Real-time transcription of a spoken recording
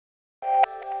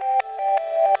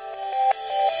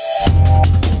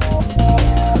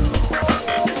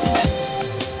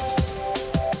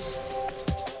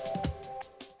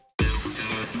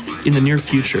near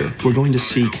future, we're going to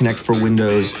see Kinect for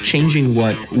Windows changing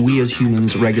what we as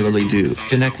humans regularly do.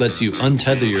 Kinect lets you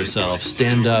untether yourself,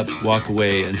 stand up, walk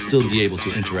away, and still be able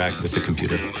to interact with the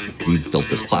computer. We've built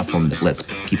this platform that lets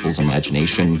people's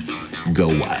imagination go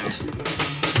wild.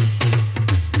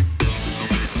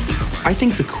 I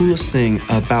think the coolest thing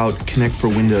about Kinect for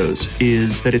Windows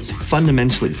is that it's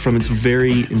fundamentally, from its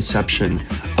very inception,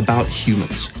 about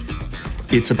humans.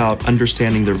 It's about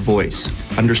understanding their voice,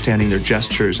 understanding their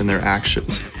gestures and their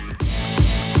actions.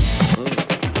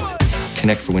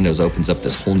 Kinect for Windows opens up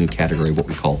this whole new category of what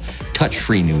we call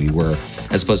touch-free NUI, where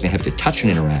as opposed to having to touch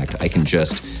and interact, I can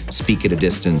just speak at a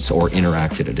distance or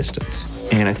interact at a distance.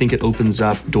 And I think it opens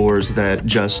up doors that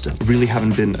just really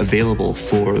haven't been available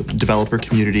for the developer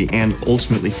community and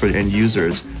ultimately for end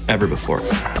users ever before.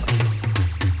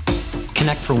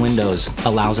 Kinect for Windows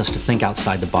allows us to think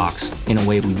outside the box in a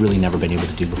way we've really never been able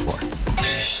to do before.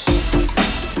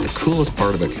 The coolest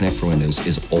part about Kinect for Windows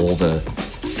is all the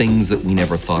things that we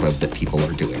never thought of that people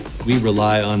are doing. We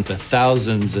rely on the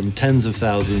thousands and tens of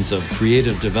thousands of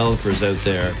creative developers out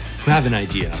there who have an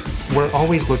idea. We're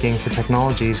always looking for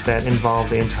technologies that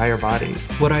involve the entire body.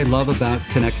 What I love about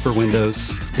Kinect for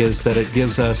Windows is that it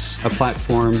gives us a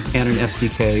platform and an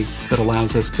SDK that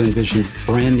allows us to envision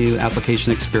brand new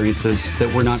application experiences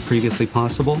that were not previously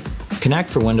possible. Kinect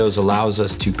for Windows allows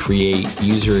us to create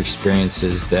user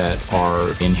experiences that are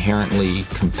inherently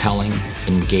compelling,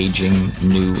 engaging,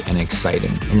 new, and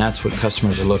exciting. And that's what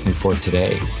customers are looking for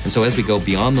today. And so as we go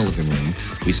beyond the living room,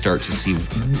 we start to see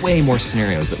way more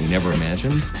scenarios that we never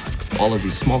imagined. All of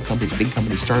these small companies, big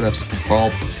companies, startups are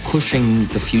all pushing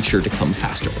the future to come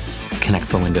faster. Kinect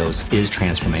for Windows is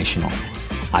transformational.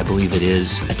 I believe it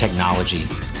is a technology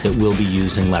that will be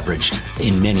used and leveraged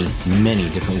in many, many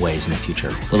different ways in the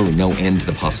future. Literally no end to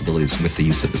the possibilities with the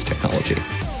use of this technology.